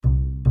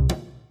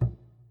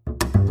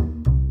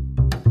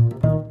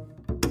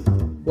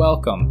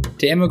Welcome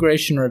to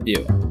Immigration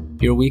Review,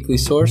 your weekly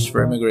source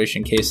for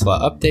immigration case law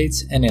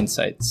updates and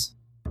insights.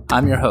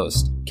 I'm your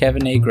host,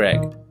 Kevin A.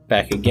 Gregg,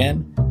 back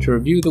again to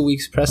review the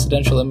week's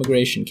precedential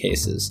immigration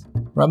cases,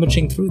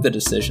 rummaging through the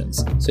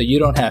decisions so you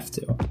don't have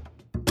to.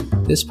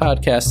 This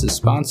podcast is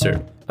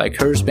sponsored by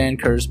Kurzban,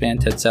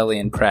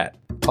 Tetzelli & Pratt,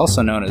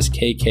 also known as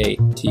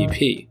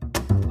KKTP,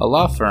 a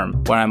law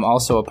firm where I'm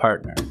also a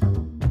partner.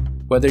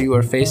 Whether you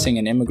are facing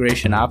an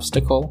immigration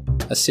obstacle,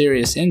 a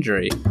serious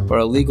injury, or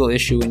a legal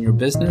issue in your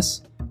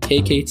business,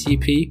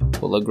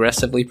 KKTP will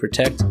aggressively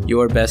protect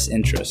your best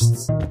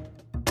interests.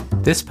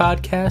 This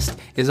podcast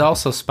is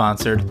also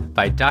sponsored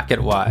by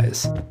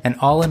DocketWise, an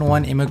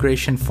all-in-one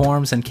immigration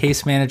forms and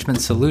case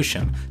management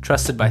solution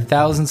trusted by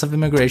thousands of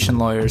immigration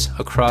lawyers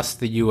across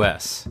the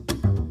U.S.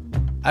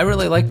 I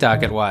really like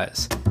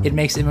DocketWise. It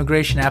makes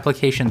immigration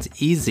applications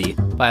easy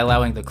by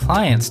allowing the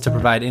clients to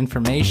provide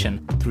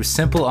information through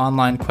simple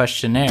online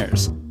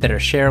questionnaires that are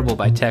shareable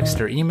by text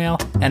or email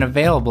and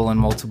available in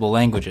multiple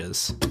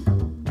languages.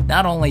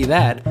 Not only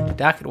that,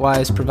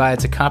 DocketWise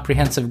provides a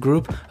comprehensive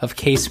group of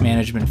case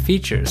management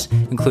features,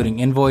 including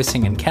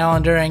invoicing and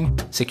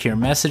calendaring, secure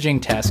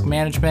messaging, task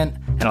management,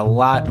 and a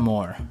lot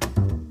more.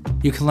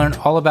 You can learn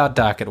all about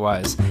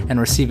DocketWise and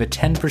receive a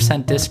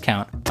 10%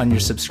 discount on your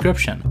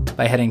subscription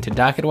by heading to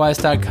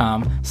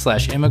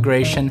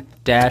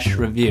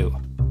docketwise.com/immigration-review,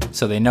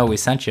 so they know we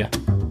sent you.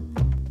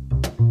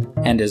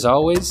 And as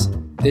always,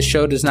 this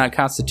show does not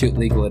constitute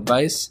legal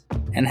advice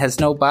and has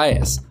no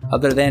bias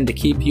other than to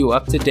keep you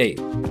up to date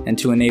and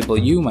to enable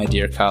you, my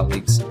dear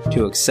colleagues,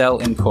 to excel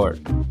in court.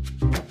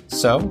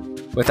 So,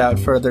 without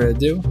further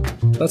ado,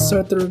 let's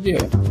start the review.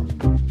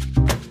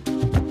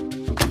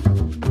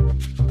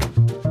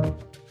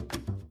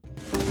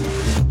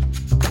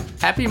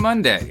 Happy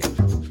Monday!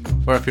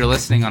 Or if you're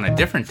listening on a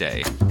different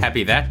day,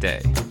 happy that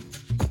day.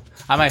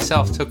 I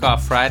myself took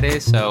off Friday,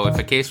 so if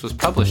a case was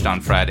published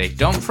on Friday,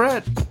 don't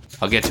fret!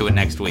 I'll get to it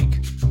next week.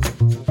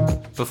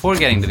 Before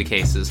getting to the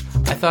cases,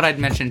 I thought I'd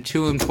mention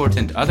two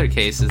important other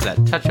cases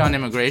that touch on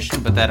immigration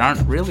but that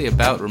aren't really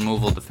about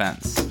removal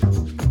defense.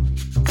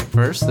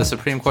 First, the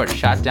Supreme Court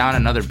shot down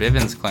another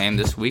Bivens claim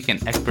this week in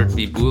Eckbert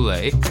v.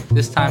 Boulay,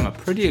 this time a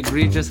pretty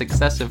egregious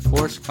excessive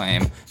force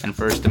claim and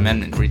First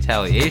Amendment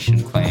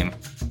retaliation claim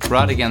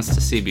brought against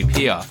a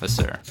CBP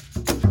officer.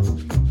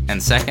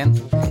 And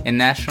second, in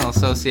National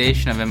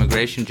Association of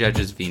Immigration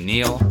Judges v.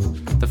 Neal,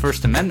 the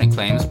First Amendment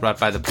claims brought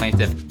by the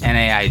plaintiff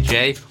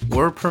NAIJ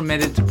were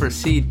permitted to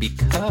proceed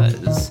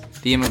because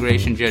the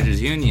Immigration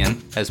Judges Union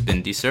has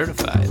been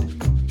decertified.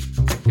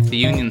 If the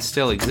union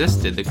still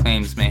existed, the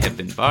claims may have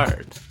been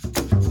barred.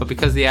 But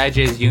because the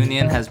IJ's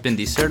union has been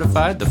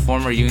decertified, the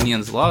former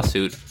union's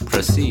lawsuit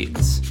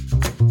proceeds.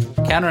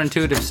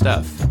 Counterintuitive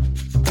stuff.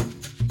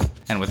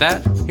 And with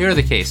that, here are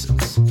the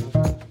cases.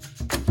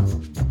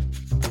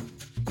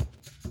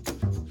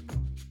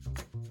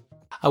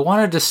 I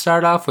wanted to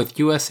start off with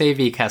USA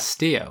v.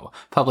 Castillo,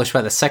 published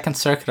by the Second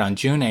Circuit on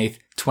June 8,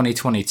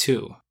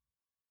 2022.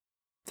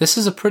 This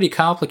is a pretty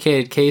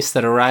complicated case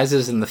that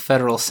arises in the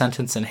federal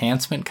sentence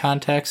enhancement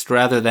context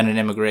rather than in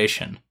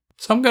immigration,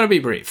 so I'm going to be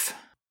brief.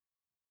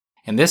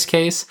 In this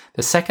case,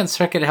 the Second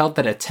Circuit held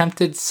that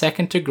attempted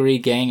second-degree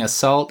gang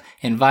assault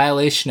in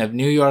violation of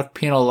New York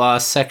Penal Law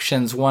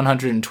Sections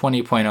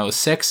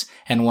 120.06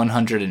 and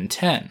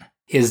 110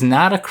 is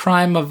not a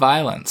crime of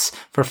violence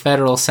for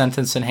federal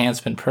sentence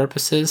enhancement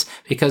purposes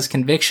because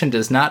conviction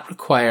does not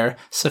require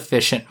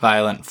sufficient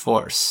violent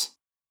force.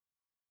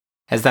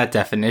 As that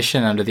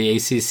definition under the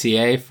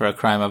ACCA for a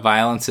crime of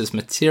violence is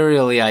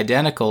materially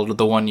identical to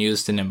the one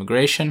used in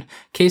immigration,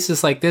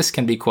 cases like this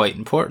can be quite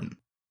important.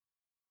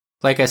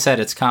 Like I said,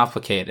 it's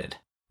complicated.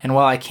 And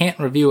while I can't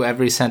review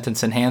every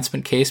sentence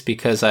enhancement case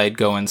because I'd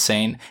go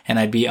insane and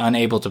I'd be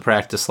unable to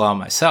practice law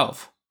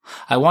myself,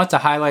 I want to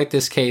highlight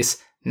this case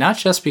not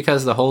just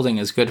because the holding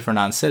is good for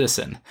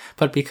non-citizen,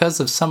 but because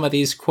of some of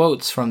these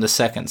quotes from the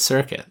Second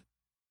Circuit.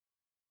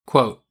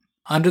 Quote,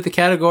 "Under the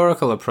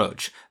categorical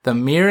approach, the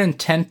mere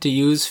intent to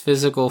use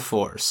physical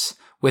force,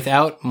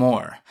 without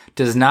more,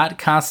 does not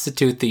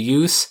constitute the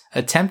use,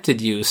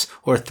 attempted use,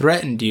 or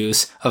threatened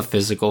use of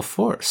physical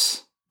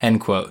force." End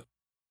quote.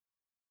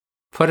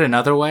 Put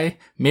another way,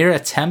 mere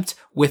attempt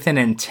with an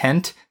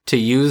intent to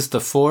use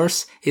the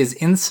force is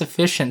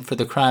insufficient for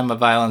the crime of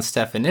violence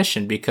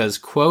definition because,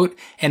 quote,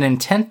 "an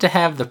intent to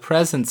have the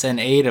presence and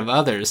aid of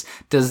others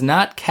does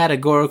not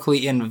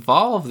categorically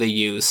involve the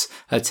use,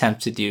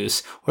 attempted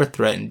use, or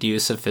threatened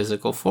use of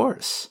physical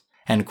force."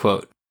 End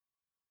quote.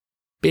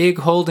 Big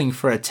holding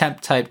for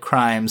attempt-type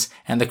crimes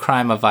and the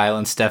crime of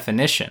violence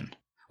definition,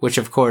 which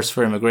of course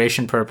for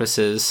immigration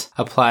purposes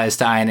applies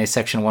to INA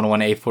Section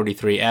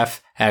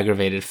 11843F,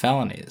 aggravated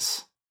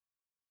felonies.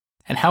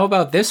 And how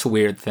about this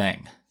weird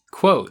thing?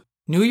 Quote,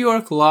 "New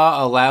York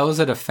law allows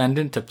a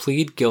defendant to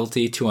plead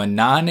guilty to a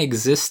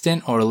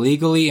non-existent or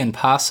legally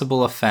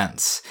impossible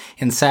offense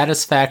in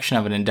satisfaction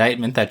of an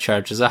indictment that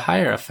charges a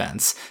higher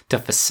offense to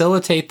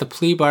facilitate the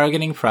plea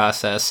bargaining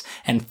process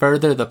and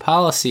further the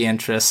policy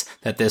interests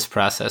that this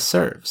process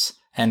serves."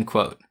 End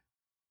quote.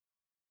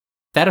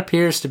 That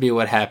appears to be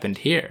what happened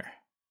here.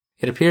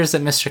 It appears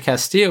that Mr.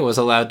 Castillo was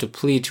allowed to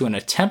plead to an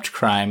attempt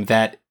crime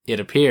that, it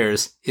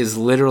appears, is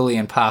literally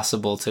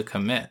impossible to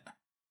commit.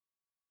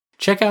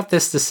 Check out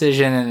this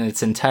decision in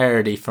its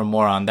entirety for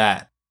more on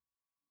that.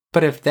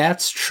 But if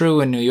that's true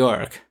in New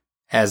York,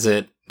 as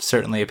it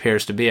certainly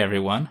appears to be,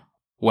 everyone,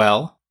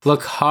 well,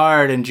 look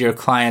hard into your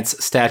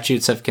client's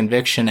statutes of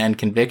conviction and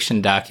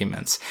conviction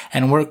documents,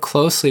 and work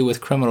closely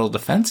with Criminal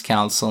Defense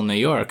Counsel in New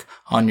York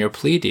on your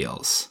plea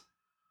deals.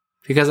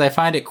 Because I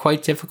find it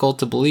quite difficult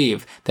to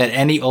believe that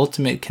any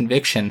ultimate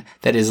conviction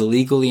that is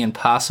legally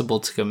impossible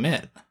to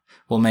commit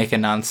will make a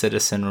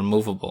non-citizen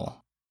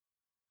removable.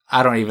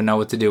 I don't even know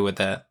what to do with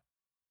that.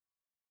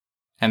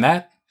 And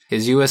that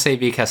is USA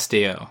v.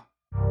 Castillo.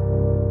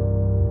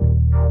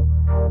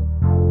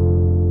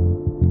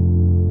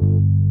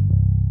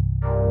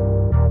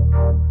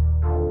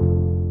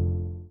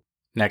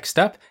 Next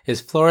up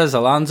is Flores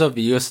Alonso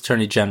v. U.S.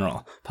 Attorney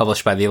General,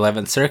 published by the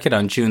 11th Circuit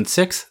on June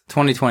 6,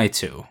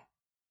 2022.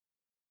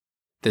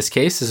 This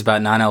case is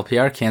about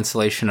non-LPR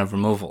cancellation of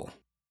removal.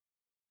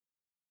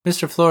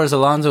 Mr. Flores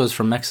Alonso is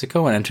from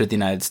Mexico and entered the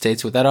United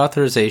States without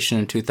authorization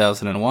in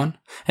 2001,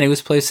 and he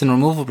was placed in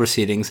removal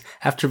proceedings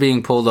after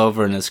being pulled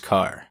over in his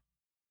car.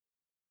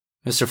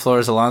 Mr.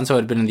 Flores Alonso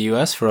had been in the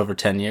U.S. for over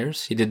 10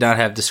 years, he did not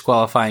have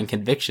disqualifying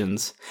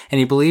convictions, and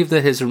he believed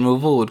that his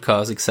removal would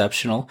cause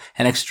exceptional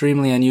and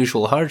extremely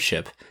unusual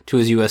hardship to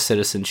his U.S.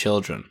 citizen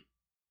children.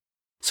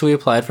 So he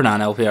applied for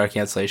non-LPR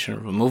cancellation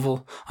of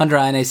removal under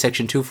INA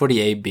Section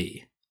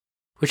 240A-B,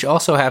 which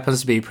also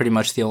happens to be pretty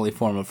much the only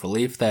form of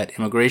relief that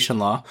immigration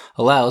law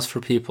allows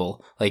for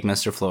people like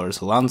Mr. Flores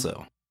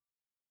Alonso.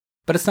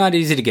 But it's not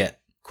easy to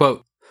get.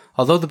 Quote,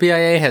 although the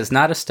BIA has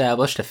not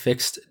established a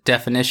fixed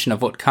definition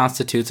of what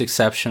constitutes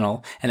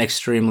exceptional and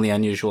extremely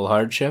unusual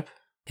hardship,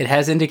 it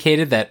has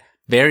indicated that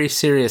very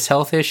serious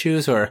health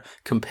issues or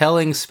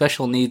compelling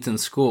special needs in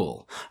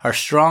school are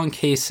strong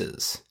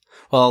cases,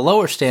 while a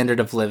lower standard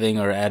of living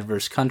or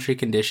adverse country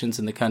conditions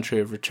in the country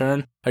of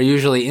return are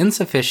usually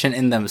insufficient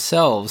in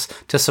themselves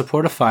to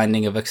support a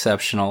finding of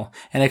exceptional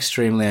and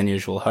extremely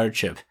unusual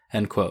hardship,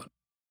 end quote.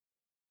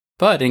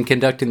 But in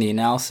conducting the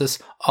analysis,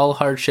 all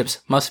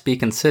hardships must be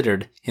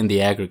considered in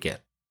the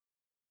aggregate.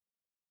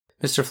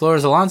 Mr.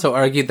 Flores Alonso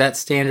argued that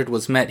standard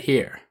was met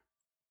here.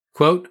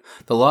 Quote,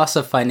 the loss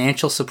of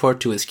financial support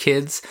to his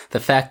kids, the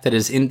fact that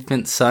his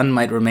infant son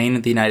might remain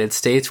in the United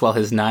States while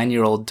his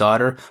 9-year-old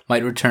daughter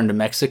might return to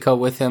Mexico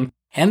with him,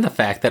 and the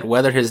fact that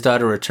whether his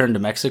daughter returned to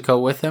Mexico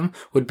with him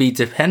would be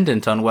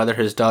dependent on whether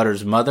his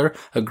daughter's mother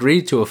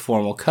agreed to a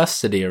formal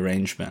custody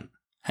arrangement,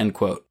 end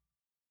quote.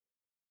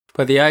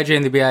 But the IJ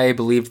and the BIA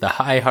believed the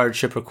high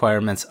hardship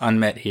requirements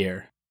unmet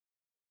here.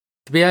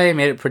 The BIA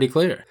made it pretty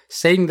clear,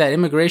 stating that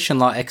immigration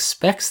law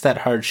expects that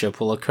hardship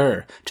will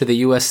occur to the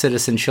U.S.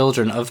 citizen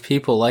children of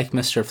people like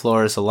Mr.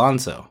 Flores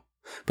Alonso,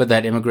 but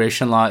that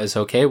immigration law is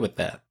okay with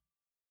that.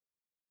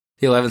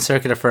 The 11th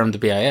Circuit affirmed the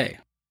BIA.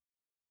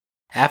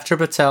 After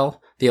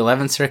Patel, the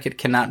 11th Circuit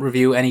cannot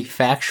review any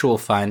factual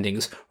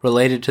findings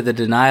related to the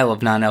denial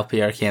of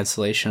non-LPR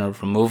cancellation or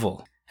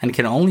removal, and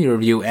can only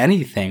review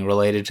anything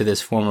related to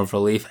this form of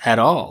relief at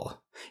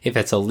all, if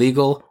it's a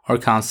legal or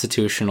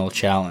constitutional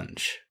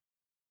challenge.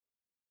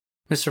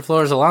 Mr.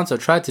 Flores Alonso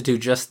tried to do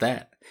just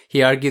that.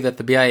 He argued that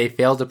the BIA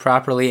failed to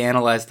properly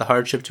analyze the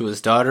hardship to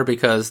his daughter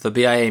because the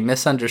BIA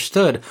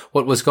misunderstood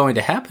what was going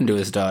to happen to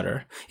his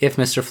daughter if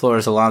Mr.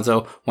 Flores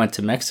Alonso went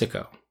to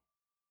Mexico.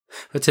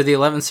 But to the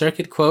 11th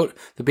Circuit, quote,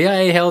 the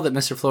BIA held that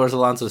Mr. Flores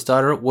Alonso's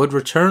daughter would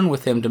return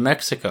with him to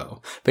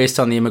Mexico based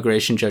on the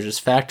immigration judge's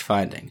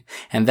fact-finding,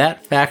 and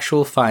that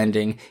factual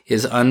finding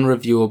is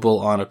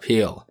unreviewable on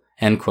appeal,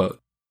 end quote.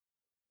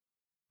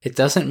 It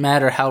doesn't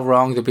matter how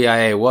wrong the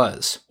BIA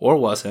was, or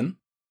wasn't.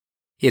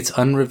 It's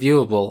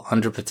unreviewable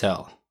under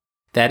Patel.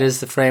 That is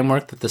the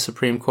framework that the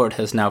Supreme Court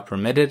has now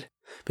permitted,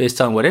 based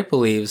on what it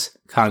believes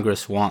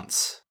Congress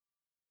wants.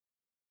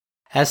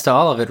 As to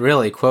all of it,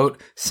 really,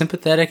 quote,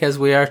 sympathetic as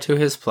we are to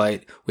his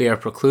plight, we are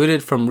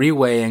precluded from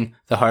reweighing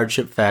the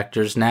hardship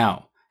factors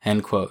now,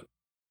 end quote.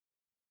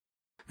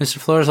 Mr.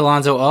 Flores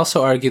Alonso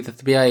also argued that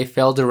the BIA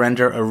failed to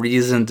render a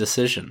reasoned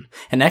decision,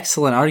 an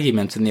excellent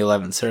argument in the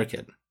 11th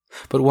Circuit,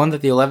 but one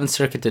that the 11th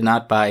Circuit did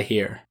not buy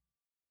here.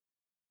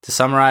 To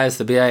summarize,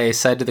 the BIA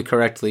cited the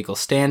correct legal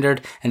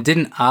standard and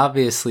didn't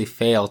obviously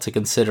fail to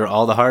consider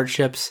all the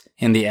hardships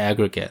in the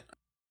aggregate.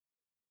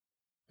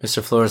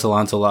 Mr. Flores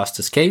Alonso lost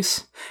his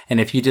case,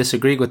 and if you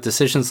disagree with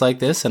decisions like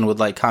this and would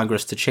like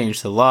Congress to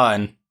change the law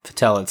and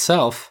Patel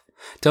itself,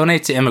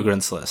 donate to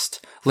Immigrants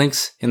List.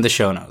 Links in the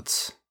show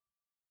notes.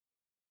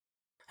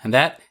 And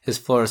that is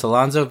Flores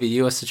Alonso v.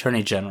 U.S.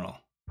 Attorney General.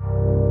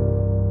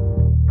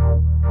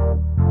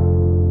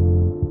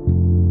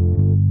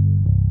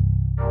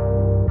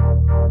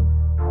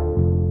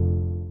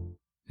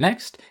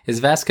 Next is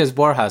Vasquez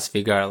Borjas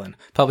v. Garland,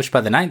 published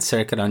by the 9th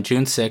Circuit on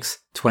June 6,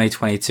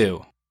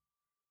 2022.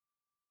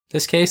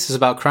 This case is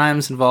about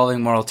crimes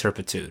involving moral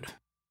turpitude.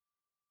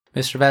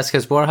 Mr.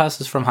 Vasquez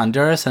Borjas is from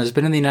Honduras and has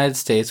been in the United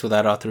States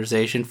without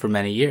authorization for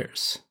many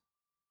years.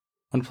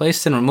 When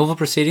placed in removal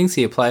proceedings,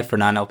 he applied for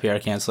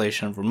non-LPR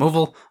cancellation of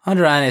removal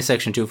under INA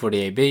Section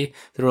 240AB,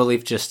 the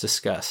relief just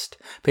discussed,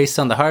 based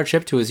on the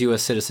hardship to his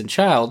U.S. citizen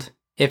child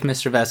if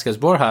Mr.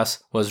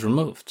 Vasquez-Borjas was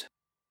removed.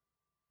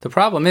 The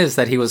problem is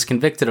that he was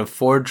convicted of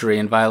forgery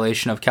in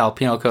violation of Cal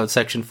Penal Code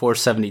Section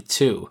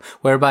 472,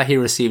 whereby he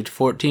received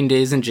 14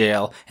 days in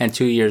jail and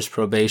 2 years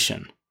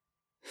probation.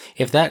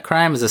 If that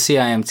crime is a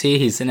CIMT,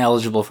 he's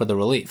ineligible for the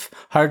relief,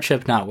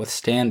 hardship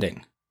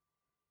notwithstanding.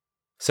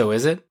 So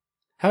is it?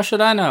 How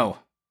should I know?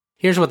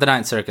 Here's what the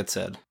Ninth Circuit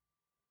said.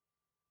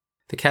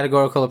 The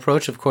categorical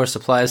approach, of course,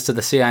 applies to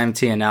the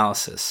CIMT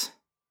analysis.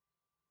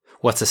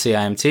 What's a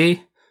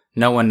CIMT?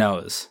 No one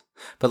knows.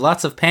 But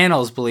lots of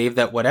panels believe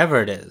that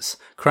whatever it is,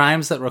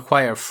 crimes that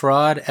require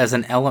fraud as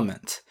an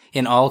element,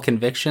 in all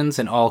convictions,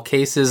 in all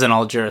cases, in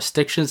all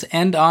jurisdictions,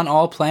 and on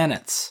all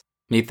planets,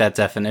 meet that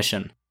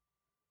definition.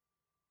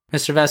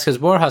 Mr.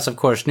 Vasquez-Borjas, of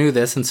course, knew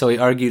this, and so he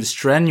argued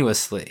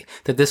strenuously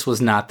that this was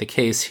not the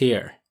case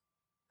here.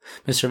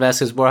 Mr.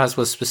 Vasquez-Borjas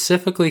was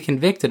specifically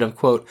convicted of,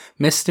 quote,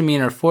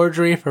 misdemeanor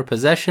forgery for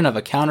possession of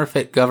a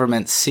counterfeit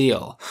government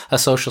seal, a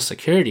social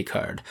security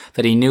card,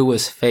 that he knew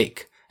was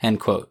fake, end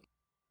quote.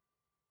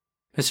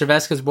 Mr.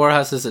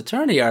 Vasquez-Borjas'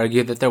 attorney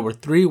argued that there were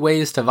 3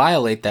 ways to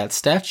violate that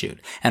statute,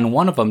 and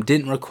one of them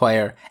didn't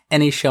require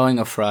any showing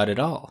of fraud at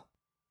all.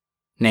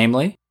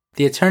 Namely,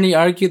 the attorney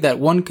argued that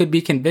one could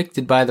be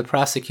convicted by the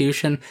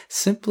prosecution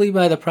simply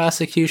by the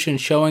prosecution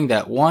showing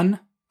that 1,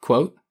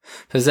 quote,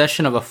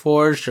 possession of a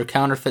forged or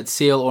counterfeit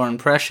seal or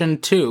impression,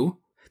 2,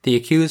 the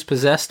accused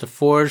possessed a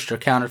forged or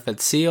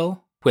counterfeit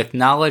seal with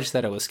knowledge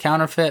that it was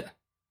counterfeit,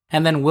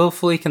 and then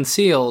willfully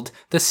concealed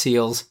the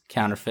seal's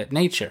counterfeit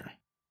nature.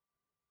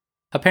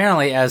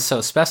 Apparently, as so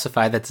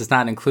specified, that does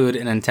not include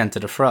an intent to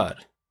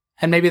defraud.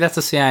 And maybe that's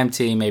a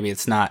CIMT, maybe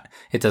it's not.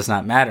 It does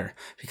not matter,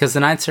 because the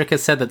Ninth Circuit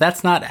said that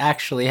that's not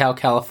actually how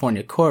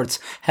California courts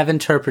have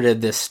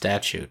interpreted this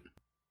statute.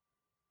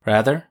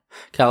 Rather,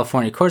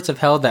 California courts have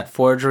held that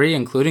forgery,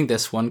 including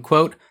this one,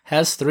 quote,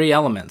 has 3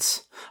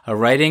 elements: a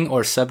writing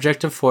or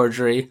subject of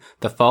forgery,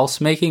 the false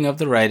making of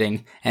the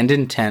writing, and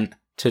intent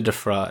to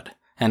defraud,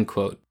 end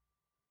quote.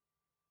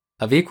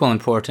 Of equal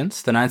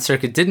importance, the Ninth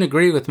Circuit didn't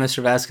agree with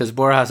Mr.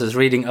 Vasquez-Borjas'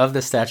 reading of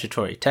the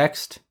statutory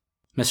text.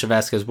 Mr.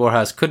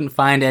 Vasquez-Borjas couldn't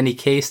find any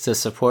case to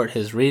support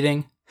his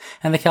reading,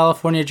 and the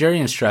California jury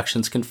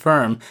instructions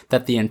confirm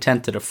that the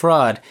intent to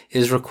defraud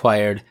is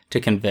required to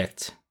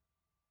convict.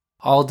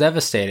 All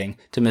devastating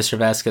to Mr.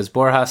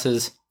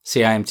 Vasquez-Borjas'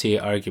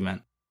 CIMT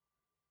argument.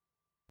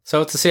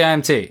 So it's a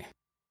CIMT.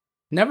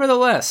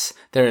 Nevertheless,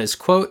 there is,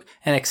 quote,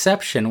 an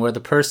exception where the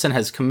person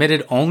has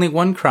committed only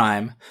one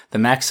crime, the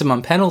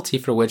maximum penalty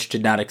for which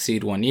did not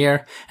exceed 1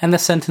 year, and the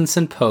sentence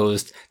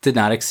imposed did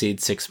not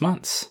exceed 6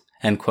 months,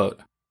 end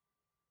quote.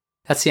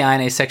 That's the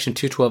INA Section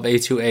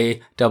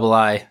 212A2A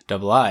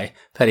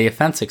petty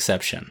offense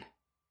exception.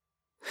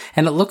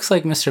 And it looks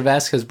like Mr.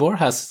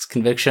 Vasquez-Borjas'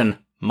 conviction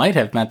might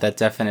have met that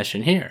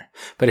definition here,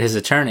 but his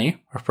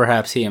attorney, or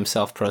perhaps he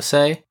himself pro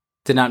se,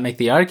 did not make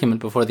the argument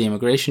before the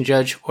immigration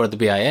judge or the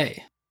BIA.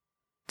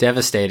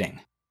 Devastating.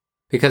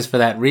 Because for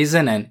that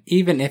reason, and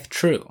even if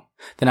true,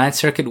 the Ninth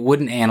Circuit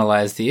wouldn't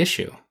analyze the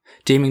issue,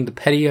 deeming the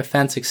petty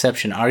offense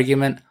exception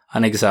argument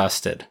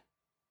unexhausted.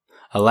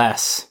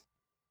 Alas.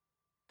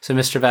 So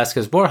Mr.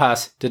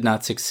 Vasquez-Borjas did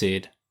not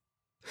succeed.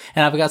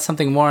 And I've got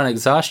something more on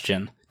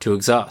exhaustion to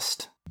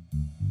exhaust.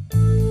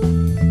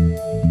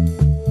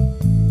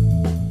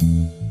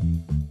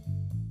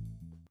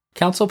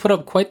 Counsel put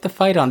up quite the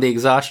fight on the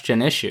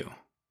exhaustion issue.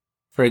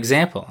 For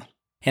example,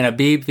 in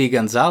Abib v.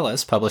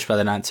 Gonzalez, published by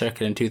the Ninth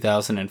Circuit in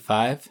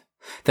 2005,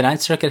 the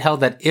Ninth Circuit held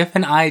that if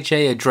an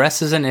IJ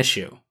addresses an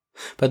issue,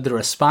 but the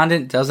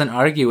respondent doesn't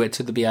argue it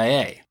to the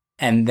BIA,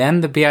 and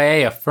then the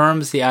BIA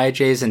affirms the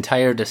IJ's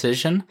entire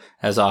decision,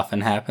 as often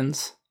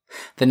happens,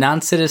 the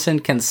non-citizen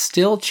can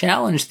still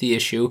challenge the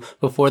issue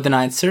before the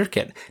Ninth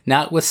Circuit,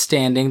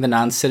 notwithstanding the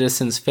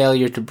non-citizen's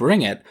failure to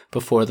bring it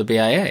before the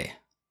BIA.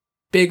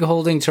 Big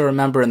holding to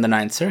remember in the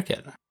Ninth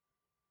Circuit.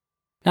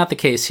 Not the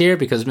case here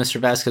because Mr.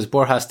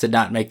 Vasquez-Borjas did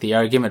not make the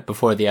argument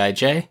before the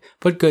IJ,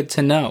 but good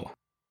to know.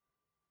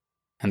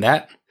 And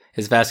that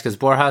is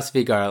Vasquez-Borjas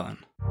v. Garland.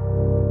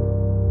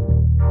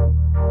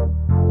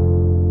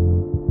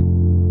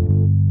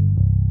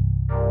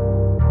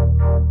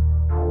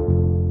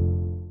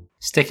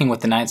 Sticking with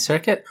the Ninth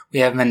Circuit,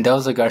 we have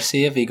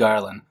Mendoza-Garcia v.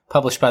 Garland,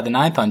 published by the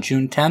Ninth on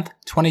June 10,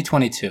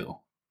 2022.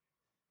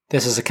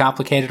 This is a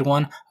complicated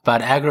one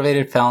about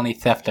aggravated felony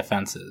theft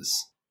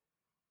offenses.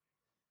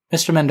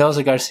 Mr.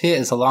 Mendoza-Garcia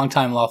is a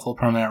longtime lawful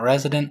permanent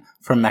resident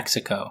from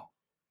Mexico.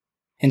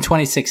 In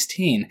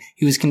 2016,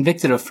 he was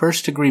convicted of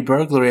first-degree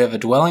burglary of a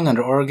dwelling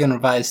under Oregon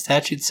Revised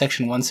Statute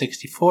Section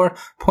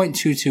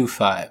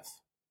 164.225.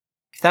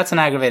 If that's an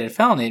aggravated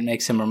felony, it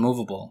makes him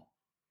removable.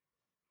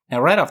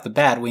 Now, right off the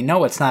bat, we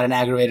know it's not an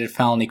aggravated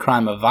felony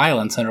crime of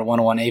violence under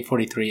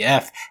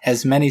 101A43F,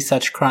 as many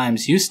such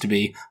crimes used to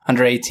be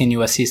under 18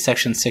 U.S.C.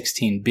 Section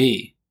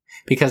 16B.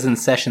 Because in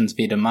Sessions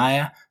v.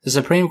 DiMaia, the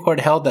Supreme Court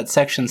held that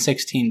Section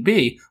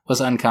 16B was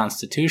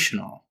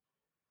unconstitutional.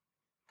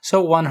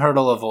 So one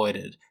hurdle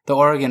avoided. The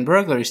Oregon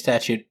burglary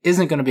statute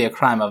isn't going to be a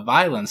crime of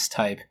violence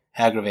type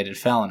aggravated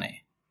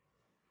felony.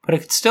 But it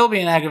could still be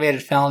an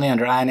aggravated felony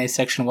under INA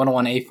Section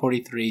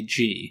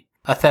 101A43G,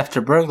 a theft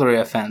or burglary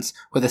offense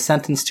with a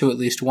sentence to at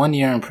least 1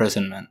 year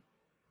imprisonment.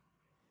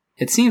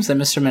 It seems that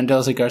Mr.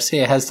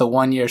 Mendoza-Garcia has the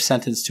 1 year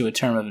sentence to a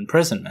term of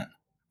imprisonment,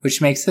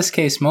 which makes this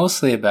case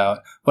mostly about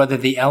whether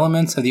the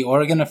elements of the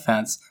Oregon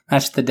offense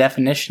match the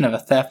definition of a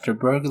theft or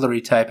burglary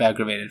type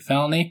aggravated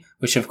felony,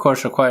 which of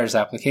course requires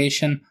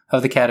application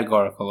of the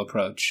categorical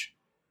approach.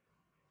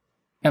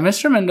 Now,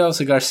 Mr.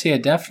 Mendoza-Garcia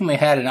definitely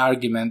had an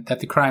argument that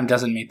the crime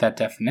doesn't meet that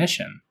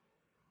definition.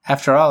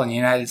 After all, in the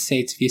United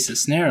States v.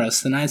 Cisneros,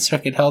 the Ninth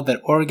Circuit held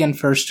that Oregon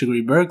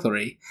first-degree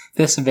burglary,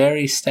 this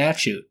very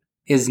statute,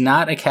 is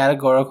not a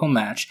categorical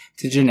match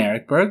to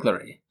generic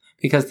burglary,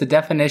 because the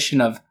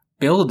definition of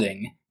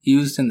building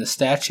used in the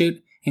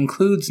statute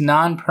includes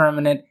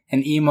non-permanent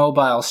and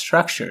immobile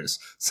structures,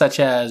 such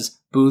as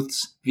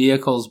booths,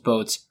 vehicles,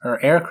 boats, or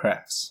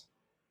aircrafts.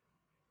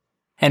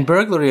 And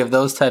burglary of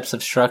those types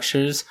of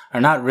structures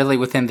are not really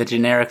within the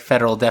generic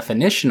federal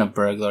definition of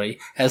burglary,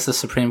 as the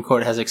Supreme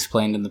Court has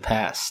explained in the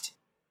past.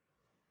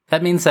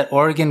 That means that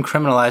Oregon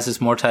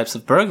criminalizes more types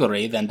of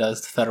burglary than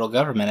does the federal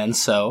government, and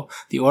so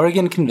the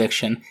Oregon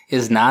conviction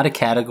is not a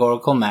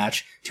categorical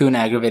match to an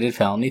aggravated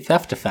felony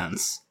theft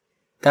offense.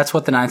 That's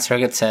what the Ninth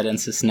Circuit said in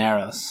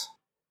Cisneros.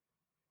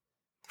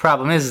 The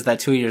problem is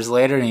that 2 years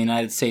later in the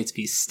United States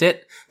v.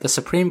 Stitt, the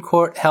Supreme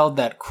Court held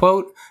that,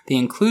 quote, the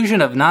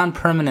inclusion of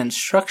non-permanent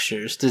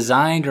structures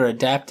designed or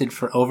adapted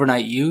for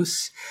overnight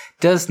use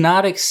does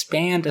not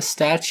expand a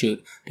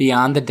statute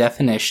beyond the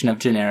definition of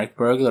generic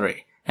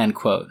burglary, end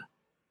quote.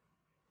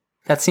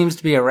 That seems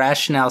to be a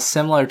rationale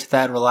similar to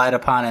that relied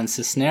upon in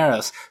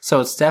Cisneros,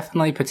 so it's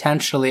definitely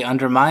potentially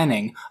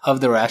undermining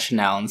of the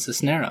rationale in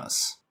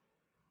Cisneros.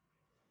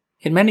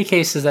 In many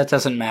cases, that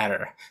doesn't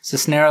matter.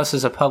 Cisneros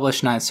is a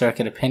published Ninth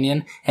Circuit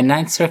opinion, and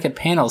Ninth Circuit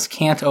panels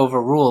can't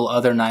overrule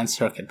other Ninth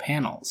Circuit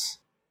panels.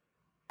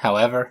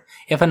 However,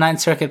 if a Ninth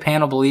Circuit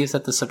panel believes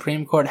that the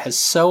Supreme Court has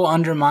so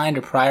undermined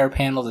a prior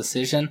panel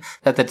decision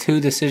that the two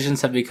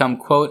decisions have become,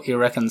 quote,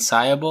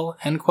 irreconcilable,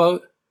 end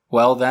quote,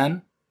 well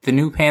then, the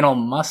new panel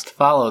must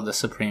follow the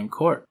Supreme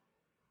Court.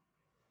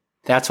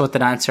 That's what the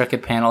Ninth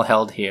Circuit panel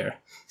held here.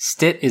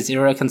 Stitt is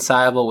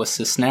irreconcilable with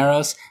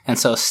Cisneros, and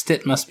so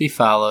Stitt must be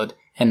followed,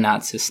 and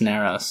not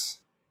Cisneros.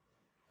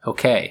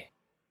 Okay.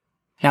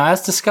 Now,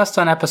 as discussed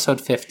on episode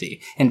 50,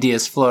 in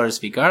Diaz-Flores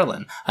v.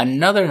 Garland,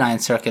 another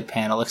Ninth Circuit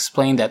panel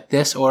explained that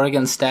this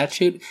Oregon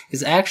statute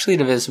is actually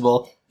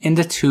divisible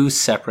into two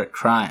separate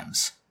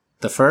crimes.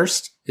 The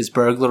first is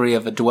burglary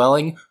of a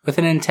dwelling with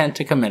an intent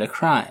to commit a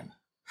crime,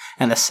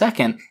 and the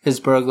second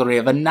is burglary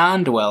of a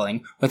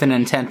non-dwelling with an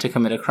intent to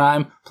commit a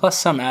crime plus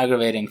some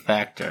aggravating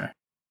factor.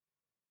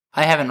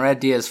 I haven't read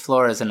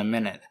Diaz-Flores in a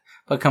minute,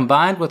 but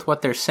combined with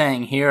what they're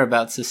saying here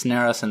about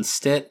Cisneros and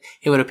Stitt,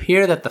 it would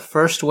appear that the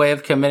first way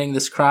of committing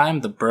this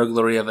crime, the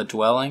burglary of a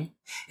dwelling,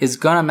 is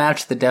gonna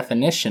match the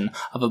definition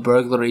of a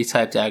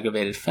burglary-typed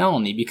aggravated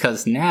felony,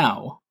 because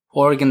now,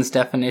 Oregon's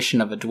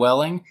definition of a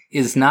dwelling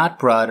is not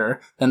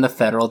broader than the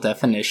federal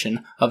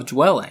definition of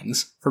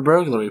dwellings for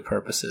burglary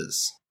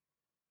purposes.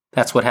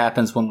 That's what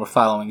happens when we're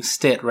following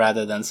Stitt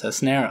rather than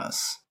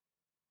Cisneros.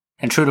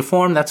 And true to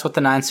form, that's what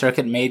the Ninth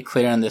Circuit made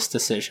clear in this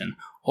decision.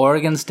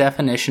 Oregon's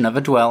definition of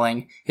a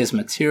dwelling is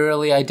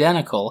materially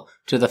identical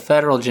to the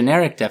federal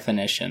generic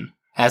definition,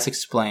 as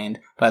explained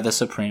by the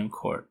Supreme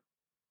Court.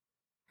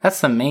 That's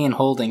the main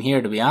holding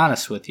here, to be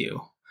honest with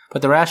you,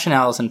 but the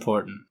rationale is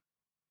important.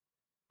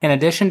 In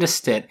addition to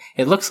Stitt,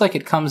 it looks like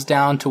it comes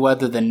down to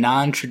whether the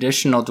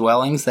non-traditional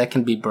dwellings that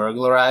can be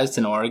burglarized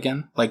in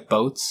Oregon, like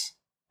boats,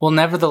 will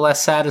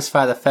nevertheless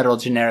satisfy the federal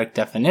generic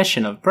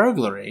definition of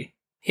burglary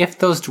if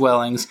those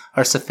dwellings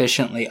are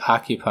sufficiently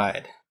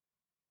occupied.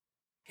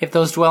 If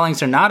those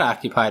dwellings are not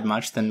occupied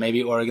much, then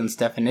maybe Oregon's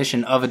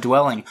definition of a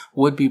dwelling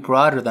would be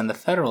broader than the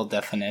federal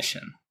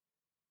definition.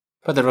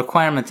 But the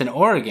requirement in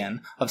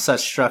Oregon of such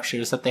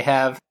structures that they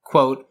have,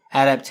 quote,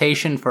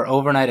 adaptation for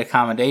overnight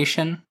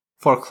accommodation,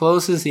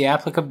 forecloses the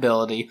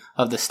applicability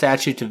of the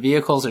statute to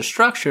vehicles or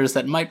structures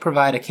that might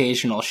provide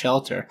occasional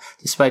shelter,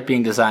 despite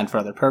being designed for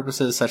other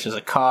purposes, such as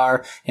a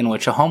car in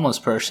which a homeless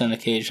person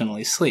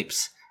occasionally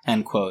sleeps,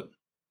 end quote.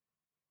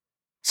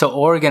 So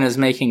Oregon is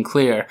making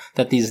clear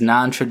that these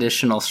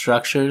non-traditional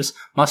structures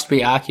must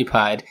be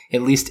occupied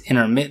at least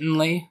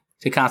intermittently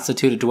to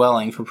constitute a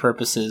dwelling for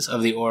purposes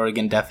of the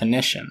Oregon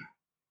definition.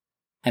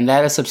 And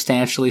that is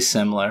substantially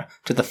similar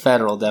to the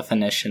federal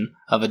definition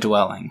of a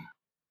dwelling.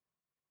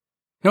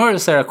 Nor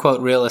is there a, quote,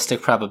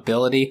 realistic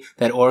probability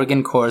that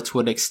Oregon courts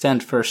would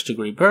extend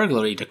first-degree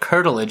burglary to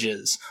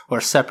curtilages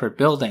or separate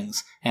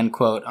buildings, end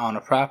quote, on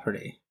a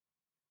property.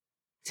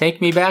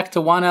 Take me back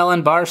to one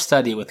Ellen Barr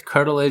study with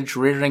curtilage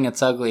rearing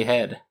its ugly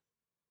head.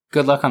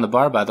 Good luck on the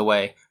bar, by the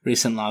way,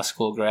 recent law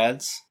school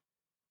grads.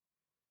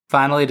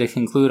 Finally, to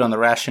conclude on the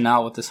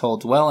rationale with this whole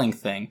dwelling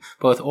thing,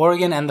 both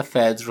Oregon and the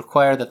feds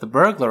require that the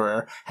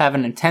burglar have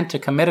an intent to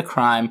commit a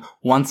crime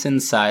once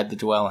inside the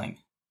dwelling.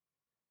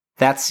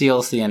 That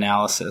seals the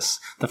analysis.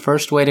 The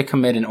first way to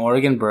commit an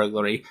Oregon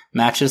burglary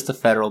matches the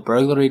federal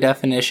burglary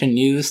definition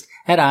used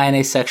at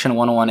INA Section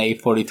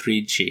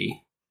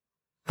 101A43G.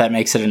 That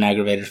makes it an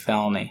aggravated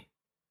felony.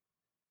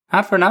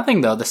 Not for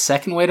nothing, though, the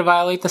second way to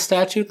violate the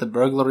statute, the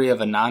burglary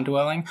of a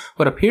non-dwelling,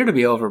 would appear to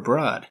be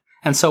overbroad,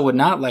 and so would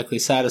not likely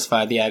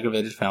satisfy the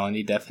aggravated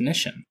felony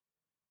definition.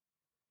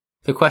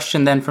 The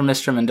question then for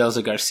Mr.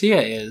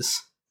 Mendoza-Garcia is,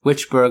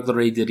 which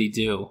burglary did he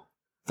do?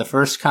 The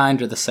first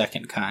kind or the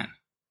second kind?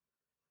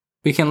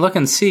 We can look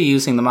and see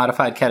using the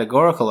modified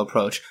categorical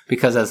approach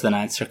because, as the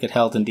Ninth Circuit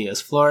held in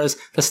Diaz-Flores,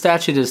 the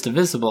statute is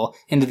divisible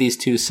into these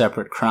two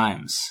separate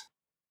crimes.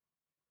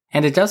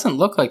 And it doesn't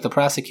look like the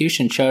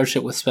prosecution charged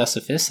it with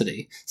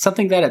specificity,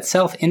 something that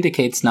itself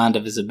indicates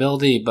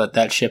non-divisibility, but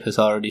that ship has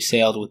already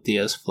sailed with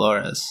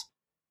Diaz-Flores.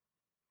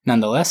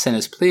 Nonetheless, in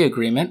his plea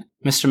agreement,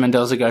 Mr.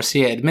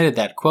 Mendoza-Garcia admitted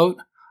that, quote,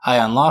 I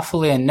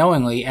unlawfully and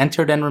knowingly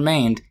entered and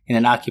remained in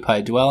an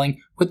occupied dwelling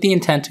with the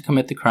intent to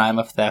commit the crime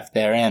of theft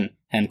therein,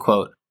 end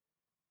quote.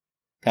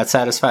 That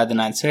satisfied the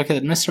Ninth Circuit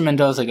that Mr.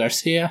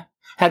 Mendoza-Garcia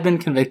had been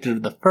convicted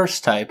of the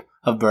first type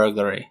of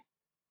burglary.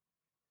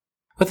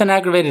 With an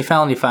aggravated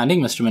felony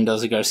finding, Mr.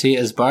 Mendoza-Garcia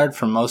is barred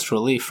from most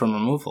relief from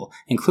removal,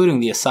 including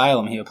the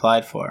asylum he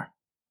applied for.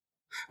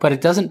 But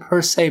it doesn't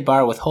per se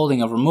bar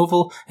withholding of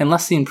removal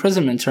unless the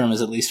imprisonment term is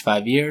at least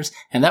 5 years,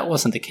 and that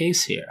wasn't the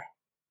case here.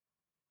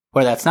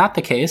 Where that's not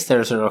the case,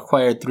 there's a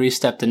required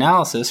 3-step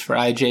analysis for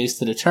IJs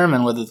to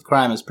determine whether the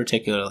crime is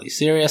particularly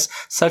serious,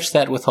 such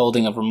that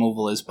withholding of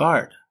removal is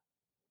barred.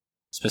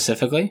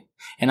 Specifically,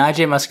 an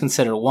IJ must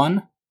consider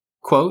 1,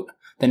 quote,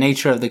 the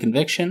nature of the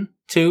conviction,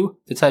 2,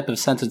 the type of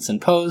sentence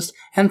imposed,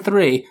 and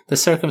 3, the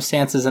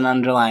circumstances and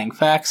underlying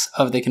facts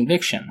of the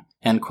conviction,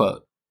 end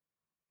quote.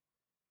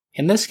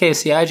 In this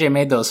case, the IJ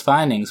made those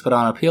findings, but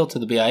on appeal to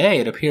the BIA,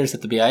 it appears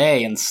that the BIA,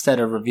 instead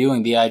of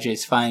reviewing the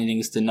IJ's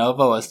findings de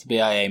novo as the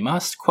BIA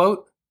must,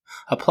 quote,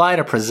 applied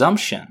a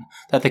presumption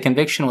that the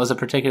conviction was a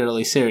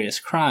particularly serious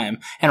crime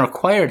and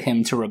required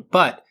him to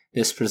rebut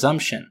this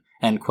presumption,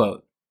 end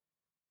quote.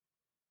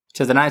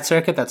 To the Ninth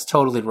Circuit, that's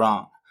totally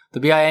wrong. The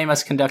BIA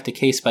must conduct a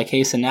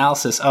case-by-case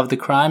analysis of the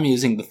crime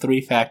using the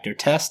 3-factor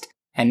test,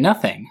 and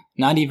nothing,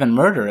 not even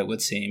murder it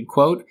would seem,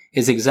 quote,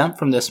 is exempt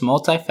from this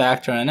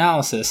multi-factor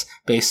analysis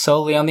based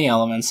solely on the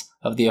elements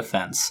of the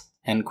offense,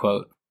 end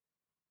quote.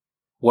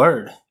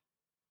 Word.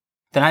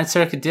 The Ninth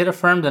Circuit did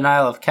affirm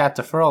denial of cat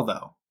deferral,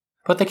 though,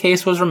 but the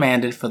case was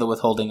remanded for the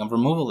withholding of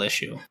removal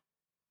issue.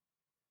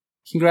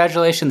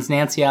 Congratulations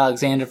Nancy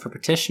Alexander for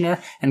petitioner,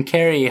 and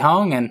Carrie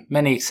Hong and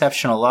many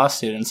exceptional law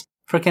students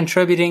for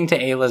contributing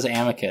to Ayla's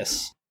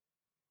amicus.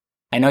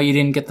 I know you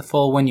didn't get the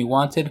full win you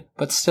wanted,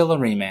 but still a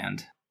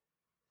remand.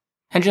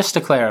 And just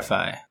to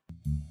clarify,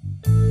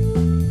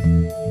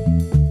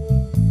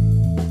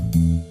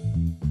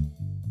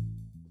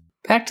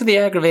 back to the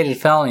aggravated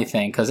felony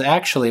thing, because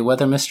actually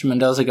whether Mr.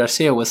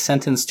 Mendoza-Garcia was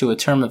sentenced to a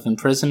term of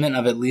imprisonment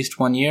of at least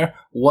 1 year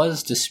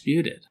was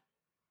disputed.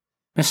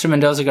 Mr.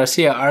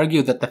 Mendoza-Garcia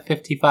argued that the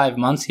 55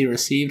 months he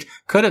received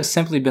could have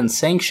simply been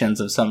sanctions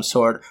of some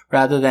sort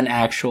rather than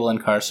actual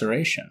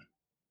incarceration.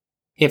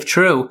 If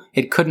true,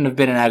 it couldn't have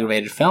been an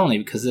aggravated felony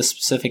because this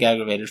specific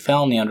aggravated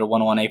felony under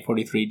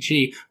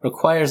 101A43G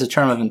requires a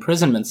term of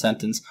imprisonment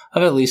sentence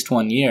of at least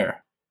 1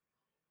 year.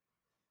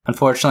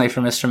 Unfortunately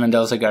for Mr.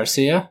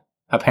 Mendoza-Garcia,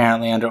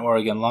 apparently under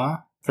Oregon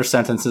law, for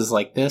sentences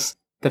like this,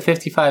 the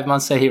 55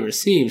 months that he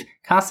received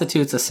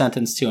constitutes a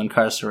sentence to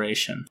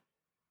incarceration.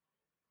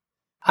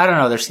 I don't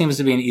know, there seems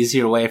to be an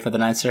easier way for the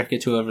Ninth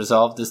Circuit to have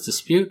resolved this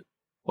dispute.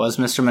 Was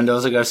Mr.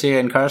 Mendoza-Garcia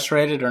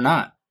incarcerated or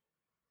not?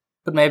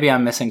 But maybe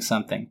I'm missing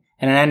something,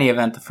 and in any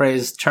event, the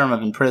phrase term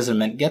of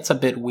imprisonment gets a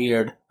bit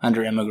weird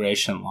under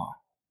immigration law.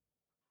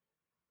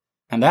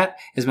 And that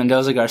is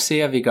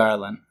Mendoza-Garcia v.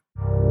 Garland.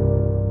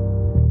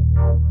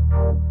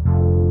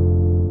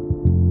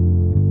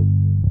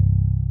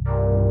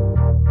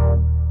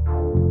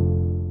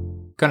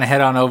 Gonna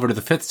head on over to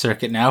the Fifth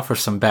Circuit now for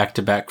some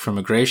back-to-back for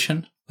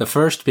immigration. The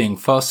first being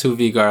Fosu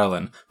v.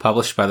 Garland,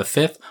 published by the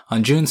Fifth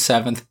on June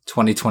 7th,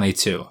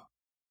 2022.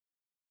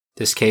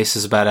 This case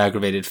is about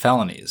aggravated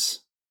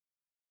felonies.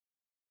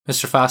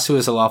 Mr. Fosu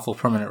is a lawful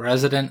permanent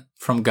resident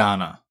from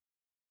Ghana.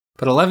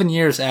 But 11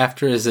 years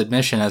after his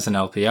admission as an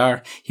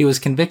LPR, he was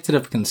convicted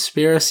of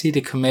conspiracy to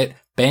commit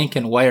bank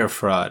and wire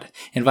fraud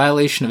in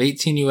violation of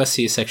 18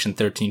 U.S.C. Section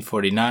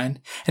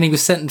 1349, and he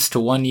was sentenced to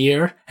 1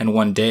 year and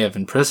 1 day of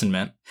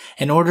imprisonment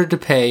in order to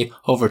pay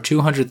over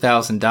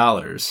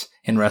 $200,000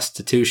 in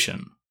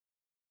restitution.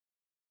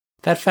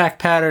 That fact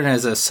pattern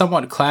is a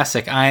somewhat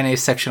classic INA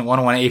Section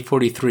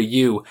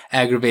 101A43U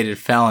aggravated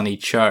felony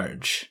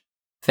charge.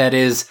 That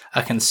is,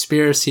 a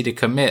conspiracy to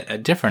commit a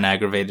different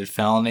aggravated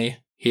felony,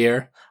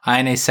 here,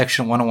 INA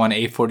Section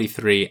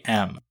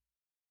 101A43M.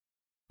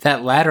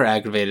 That latter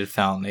aggravated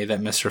felony that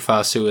Mr.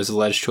 Fosu is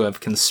alleged to have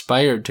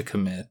conspired to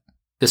commit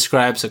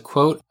describes a,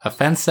 quote,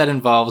 offense that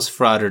involves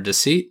fraud or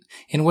deceit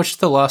in which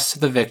the loss to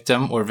the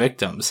victim or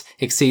victims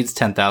exceeds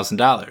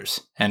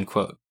 $10,000, end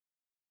quote.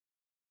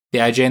 The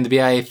IJ and the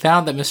BIA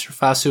found that Mr.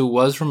 Fosu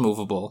was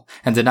removable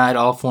and denied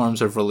all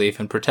forms of relief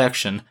and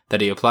protection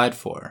that he applied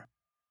for.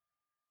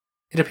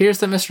 It appears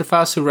that Mr.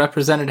 Fosu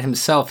represented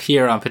himself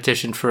here on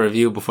petition for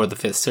review before the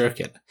Fifth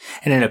Circuit,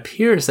 and it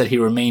appears that he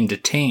remained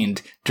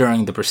detained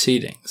during the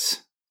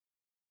proceedings.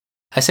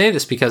 I say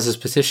this because his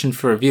petition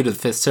for review to the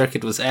Fifth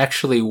Circuit was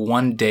actually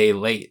 1 day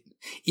late,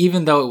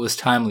 even though it was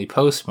timely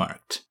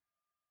postmarked.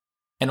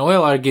 And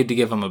Oil argued to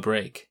give him a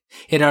break.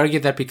 It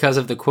argued that because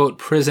of the, quote,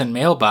 prison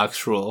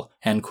mailbox rule,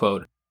 end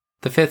quote,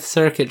 the Fifth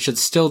Circuit should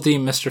still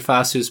deem Mr.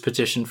 Fosu's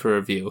petition for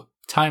review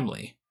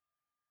timely.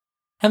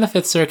 And the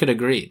Fifth Circuit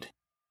agreed.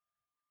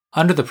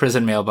 Under the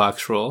prison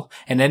mailbox rule,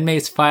 an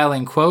inmate's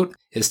filing, quote,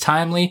 is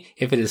timely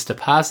if it is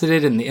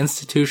deposited in the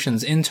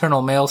institution's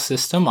internal mail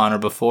system on or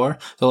before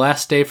the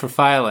last day for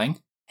filing,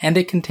 and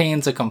it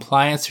contains a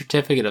compliance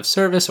certificate of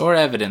service or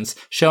evidence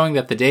showing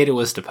that the date it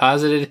was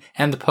deposited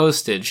and the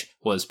postage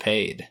was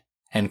paid,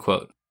 end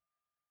quote.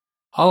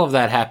 All of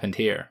that happened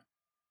here.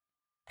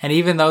 And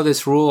even though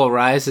this rule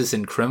arises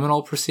in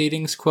criminal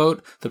proceedings,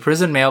 quote, the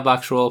prison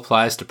mailbox rule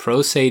applies to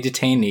pro se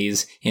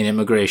detainees in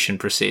immigration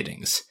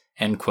proceedings,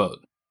 end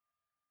quote.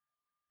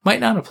 Might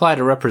not apply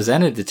to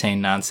represented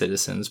detained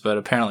non-citizens, but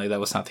apparently that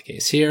was not the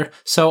case here,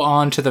 so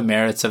on to the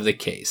merits of the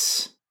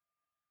case.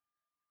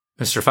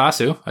 Mr.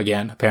 Fosu,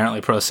 again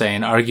apparently pro se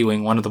and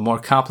arguing one of the more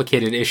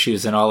complicated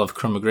issues in all of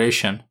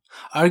crimmigration,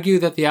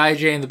 argued that the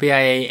IJ and the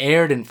BIA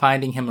erred in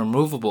finding him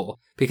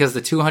removable because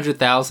the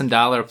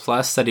 $200,000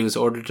 plus that he was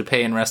ordered to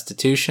pay in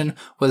restitution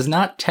was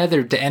not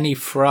tethered to any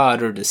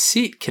fraud or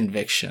deceit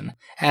conviction,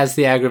 as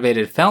the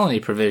aggravated felony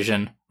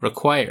provision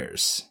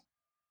requires.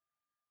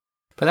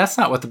 But that's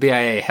not what the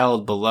BIA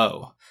held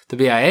below. The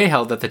BIA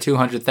held that the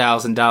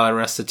 $200,000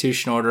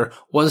 restitution order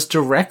was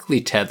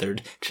directly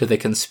tethered to the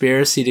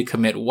conspiracy to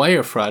commit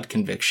wire fraud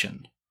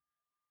conviction.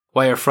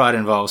 Wire fraud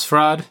involves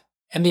fraud,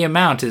 and the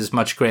amount is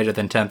much greater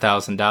than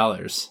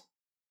 $10,000.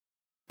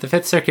 The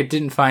Fifth Circuit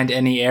didn't find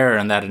any error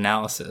in that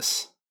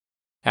analysis.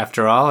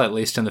 After all, at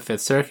least in the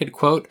Fifth Circuit,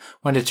 quote,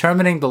 when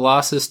determining the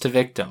losses to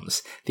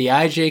victims, the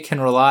IJ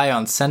can rely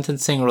on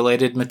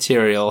sentencing-related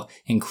material,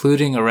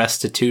 including a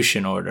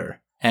restitution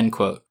order, end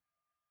quote.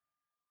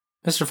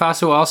 Mr.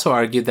 Fosu also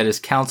argued that his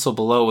counsel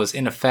below was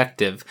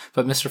ineffective,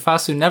 but Mr.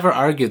 Fosu never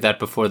argued that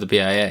before the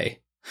BIA,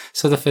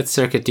 so the Fifth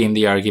Circuit deemed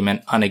the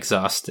argument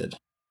unexhausted.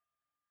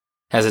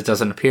 As it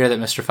doesn't appear that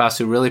Mr.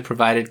 Fosu really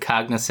provided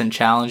cognizant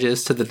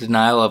challenges to the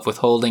denial of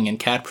withholding and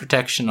cat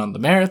protection on the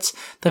merits,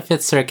 the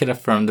Fifth Circuit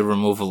affirmed the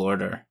removal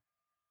order.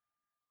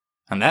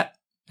 And that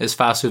is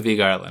Fosu v.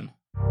 Garland.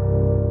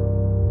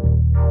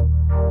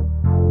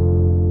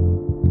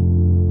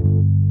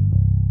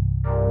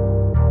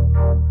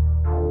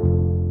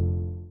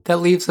 That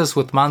leaves us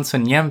with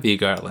Monsoniem v.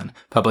 Garland,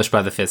 published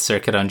by the Fifth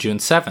Circuit on June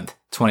 7,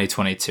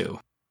 2022.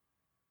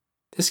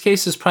 This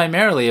case is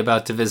primarily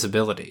about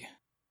divisibility.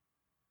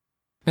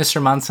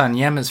 Mr.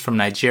 Monsoniem is from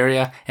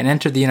Nigeria and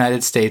entered the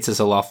United States as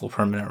a lawful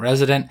permanent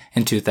resident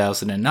in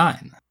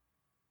 2009.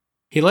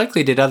 He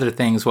likely did other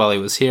things while he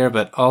was here,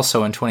 but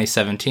also in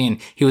 2017,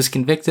 he was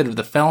convicted of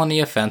the felony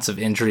offense of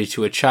injury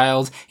to a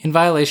child in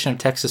violation of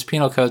Texas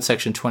Penal Code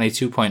Section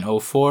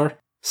 22.04,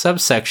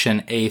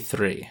 subsection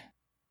A3.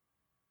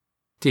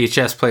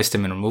 DHS placed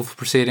him in removal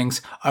proceedings,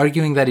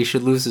 arguing that he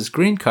should lose his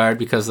green card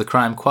because the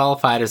crime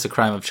qualified as a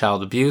crime of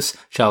child abuse,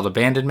 child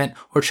abandonment,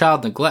 or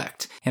child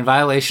neglect, in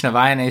violation of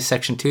INA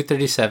Section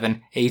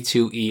 237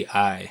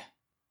 A2EI.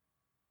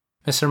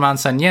 Mr.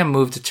 Monsoniem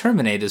moved to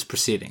terminate his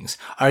proceedings,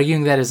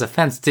 arguing that his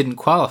offense didn't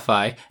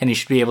qualify and he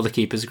should be able to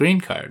keep his green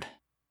card.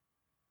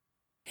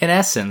 In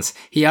essence,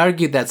 he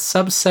argued that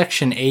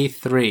subsection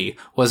A3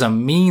 was a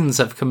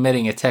means of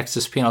committing a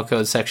Texas Penal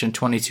Code Section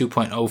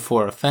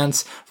 22.04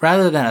 offense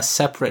rather than a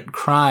separate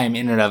crime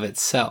in and of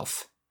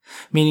itself,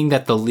 meaning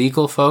that the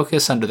legal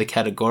focus under the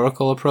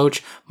categorical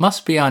approach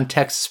must be on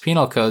Texas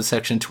Penal Code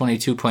Section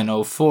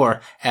 22.04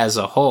 as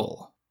a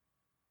whole.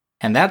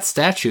 And that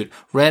statute,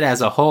 read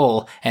as a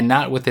whole and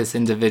not with its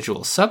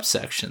individual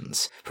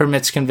subsections,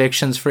 permits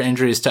convictions for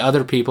injuries to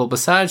other people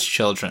besides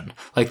children,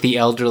 like the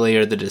elderly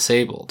or the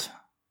disabled.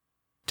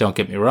 Don't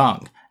get me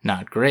wrong,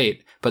 not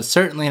great, but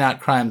certainly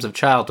not crimes of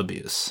child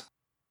abuse.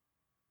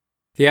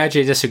 The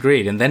IJ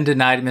disagreed and then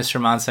denied Mr.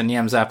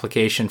 Monsoniem's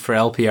application for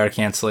LPR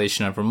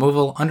cancellation of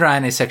removal under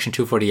INA Section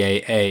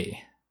 248A.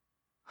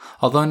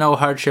 Although no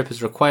hardship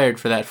is required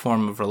for that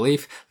form of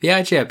relief, the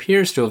IJ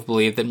appears to have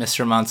believed that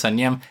Mr.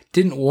 Monsoniem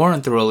didn't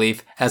warrant the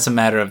relief as a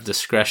matter of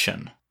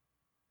discretion.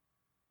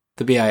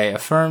 The BIA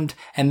affirmed,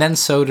 and then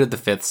so did the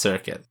Fifth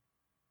Circuit.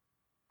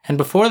 And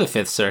before the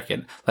Fifth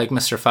Circuit, like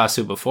Mr.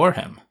 Fosu before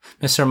him,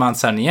 Mr.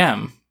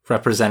 Monsoniem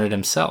represented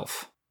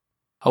himself.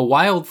 A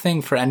wild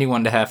thing for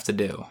anyone to have to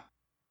do.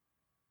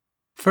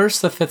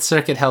 First, the Fifth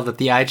Circuit held that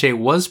the IJ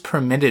was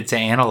permitted to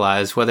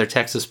analyze whether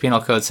Texas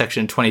Penal Code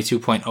Section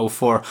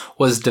 22.04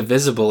 was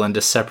divisible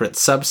into separate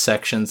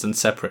subsections and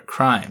separate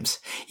crimes,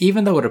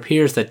 even though it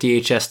appears that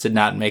DHS did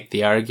not make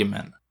the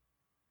argument.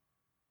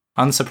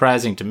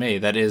 Unsurprising to me,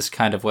 that is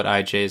kind of what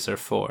IJs are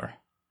for.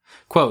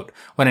 Quote,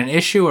 when an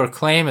issue or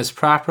claim is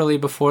properly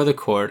before the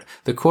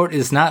court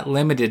is not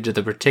limited to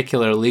the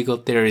particular legal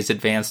theories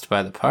advanced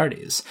by the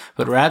parties,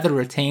 but rather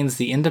retains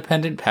the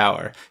independent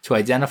power to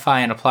identify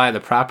and apply the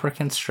proper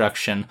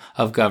construction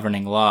of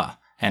governing law,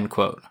 end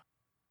quote.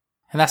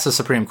 And that's the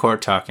Supreme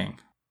Court talking.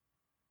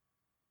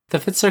 The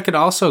Fifth Circuit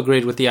also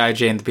agreed with the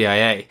IJ and the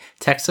BIA.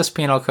 Texas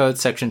Penal Code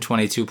Section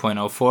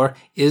 22.04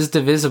 is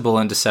divisible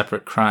into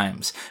separate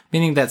crimes,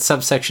 meaning that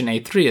subsection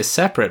A3 is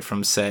separate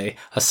from, say,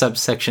 a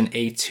subsection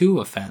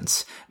A2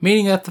 offense,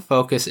 meaning that the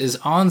focus is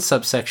on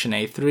subsection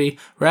A3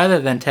 rather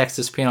than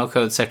Texas Penal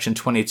Code Section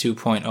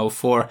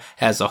 22.04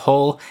 as a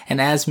whole,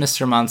 and as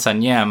Mr.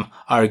 Monsanyem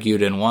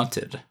argued and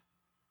wanted.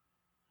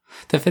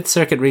 The Fifth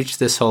Circuit reached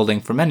this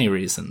holding for many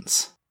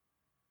reasons.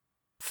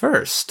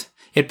 First,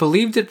 it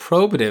believed it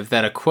probative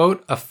that a,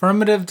 quote,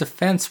 affirmative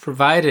defense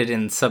provided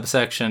in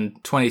subsection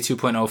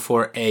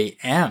 22.04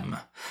 AM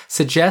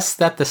suggests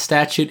that the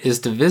statute is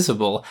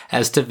divisible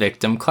as to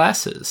victim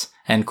classes,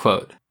 end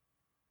quote.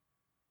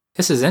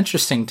 This is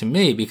interesting to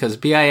me because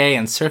BIA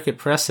and circuit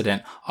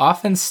precedent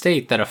often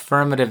state that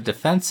affirmative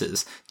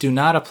defenses do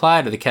not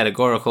apply to the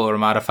categorical or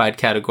modified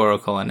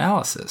categorical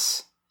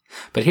analysis.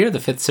 But here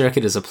the Fifth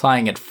Circuit is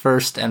applying it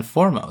first and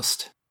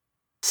foremost.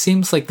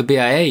 Seems like the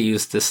BIA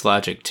used this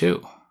logic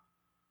too.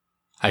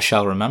 I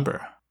shall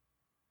remember.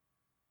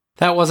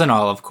 That wasn't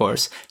all, of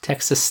course.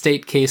 Texas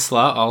state case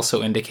law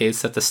also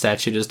indicates that the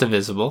statute is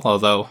divisible,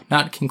 although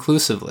not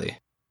conclusively.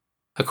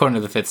 According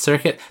to the Fifth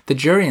Circuit, the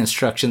jury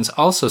instructions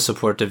also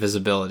support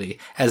divisibility,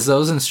 as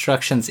those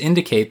instructions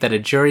indicate that a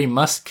jury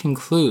must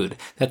conclude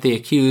that the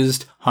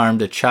accused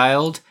harmed a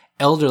child,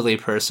 elderly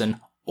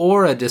person,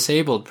 or a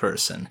disabled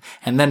person,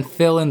 and then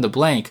fill in the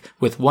blank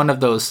with one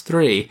of those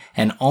three,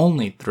 and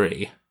only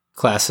three,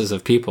 classes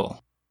of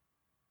people.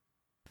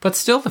 But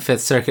still the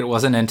Fifth Circuit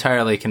wasn't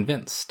entirely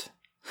convinced.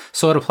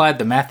 So it applied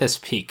the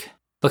Mathis-Peak,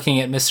 looking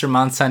at Mr.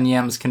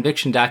 Monsanyem's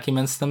conviction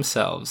documents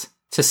themselves,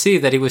 to see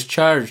that he was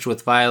charged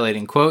with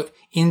violating, quote,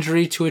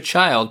 injury to a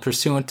child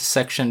pursuant to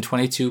section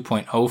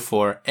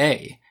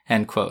 22.04a,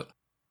 end quote.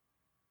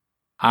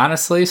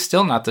 Honestly,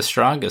 still not the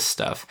strongest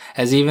stuff,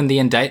 as even the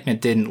indictment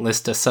didn't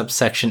list a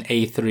subsection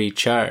A3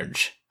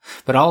 charge.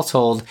 But all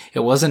told, it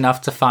was enough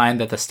to find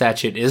that the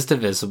statute is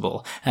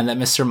divisible and that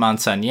Mr.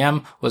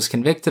 Monsanyem was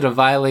convicted of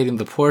violating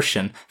the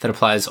portion that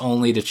applies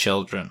only to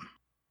children.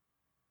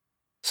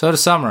 So to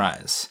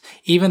summarize,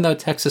 even though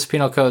Texas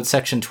Penal Code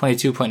Section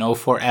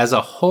 22.04 as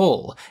a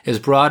whole is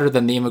broader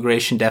than the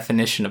immigration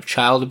definition of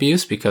child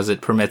abuse because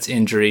it permits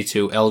injury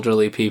to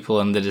elderly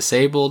people and the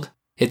disabled,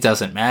 it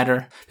doesn't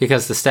matter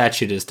because the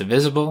statute is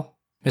divisible.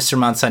 Mr.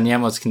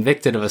 Monsanyem was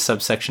convicted of a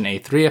subsection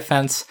A3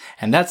 offense,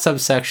 and that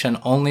subsection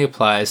only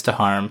applies to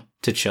harm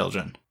to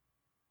children.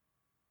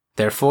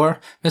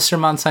 Therefore, Mr.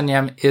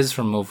 Monsanyem is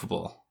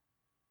removable.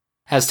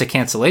 As to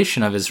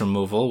cancellation of his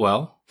removal,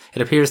 well,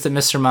 it appears that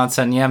Mr.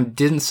 Monsanyem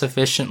didn't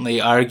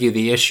sufficiently argue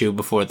the issue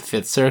before the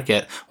Fifth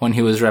Circuit when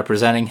he was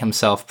representing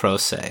himself pro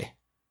se.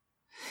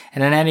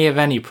 And in any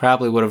event, he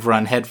probably would have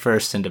run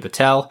headfirst into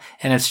Patel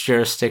and its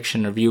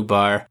jurisdiction review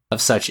bar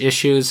of such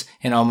issues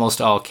in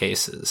almost all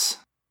cases.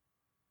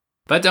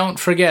 But don't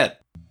forget,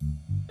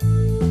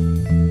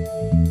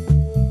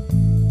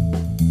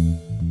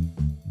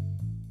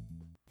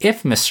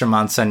 if Mr.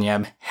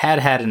 Monsanyem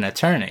had an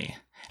attorney,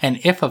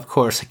 and if of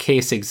course a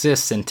case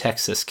exists in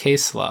Texas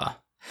case law,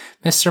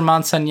 Mr.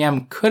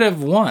 Monsanyem could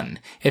have won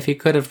if he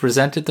could have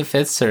presented the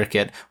Fifth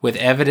Circuit with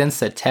evidence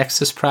that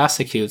Texas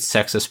prosecutes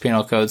Texas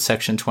Penal Code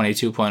Section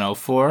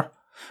 22.04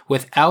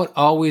 without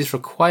always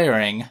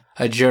requiring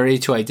a jury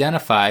to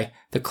identify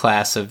the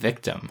class of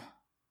victim.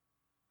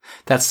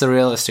 That's the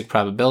realistic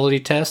probability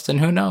test, and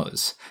who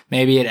knows,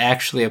 maybe it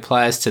actually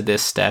applies to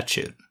this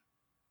statute.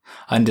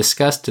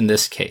 Undiscussed in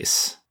this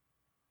case.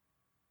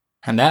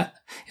 And that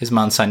is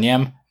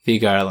Monsanyem v.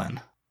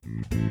 Garland.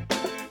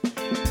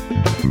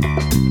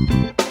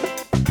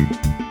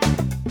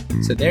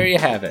 So there you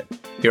have it.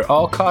 You're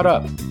all caught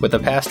up with the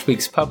past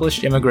week's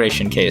published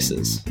immigration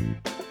cases.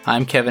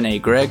 I'm Kevin A.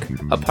 Gregg,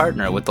 a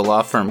partner with the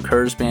law firm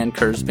Kurzban,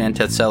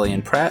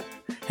 Tetzeli & Pratt,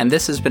 and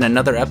this has been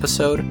another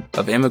episode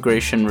of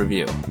Immigration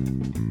Review.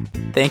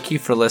 Thank you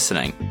for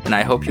listening, and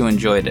I hope you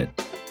enjoyed it.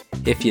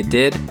 If you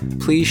did,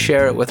 please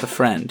share it with a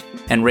friend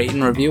and rate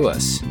and review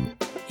us.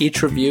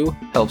 Each review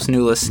helps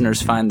new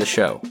listeners find the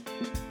show.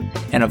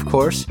 And of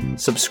course,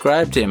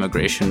 subscribe to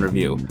Immigration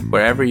Review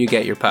wherever you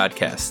get your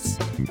podcasts.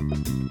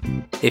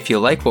 If you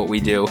like what we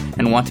do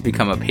and want to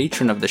become a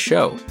patron of the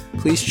show,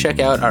 please check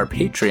out our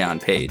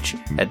Patreon page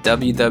at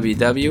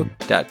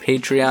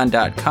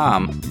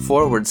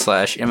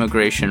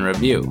www.patreon.com/Immigration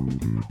Review,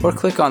 or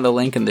click on the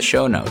link in the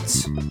show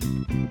notes.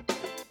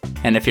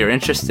 And if you're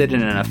interested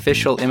in an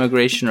official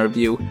Immigration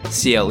Review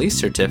CLE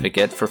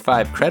certificate for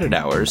 5 credit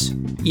hours,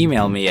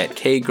 email me at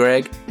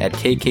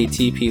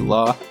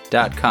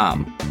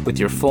kgreg@kktplaw.com with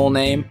your full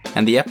name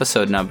and the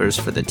episode numbers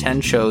for the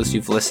 10 shows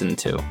you've listened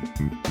to.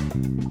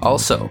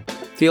 Also,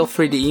 feel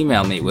free to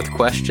email me with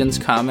questions,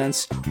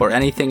 comments, or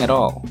anything at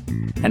all.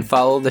 And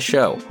follow the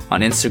show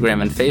on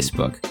Instagram and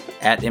Facebook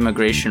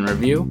 @Immigration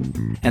Review,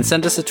 and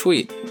send us a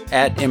tweet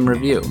at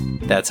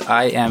IMReview. That's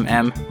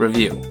IMM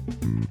Review.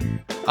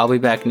 I'll be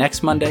back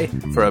next Monday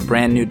for a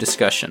brand new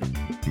discussion.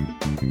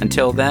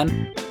 Until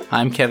then,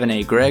 I'm Kevin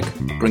A. Gregg,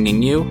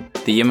 bringing you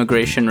the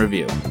Immigration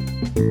Review.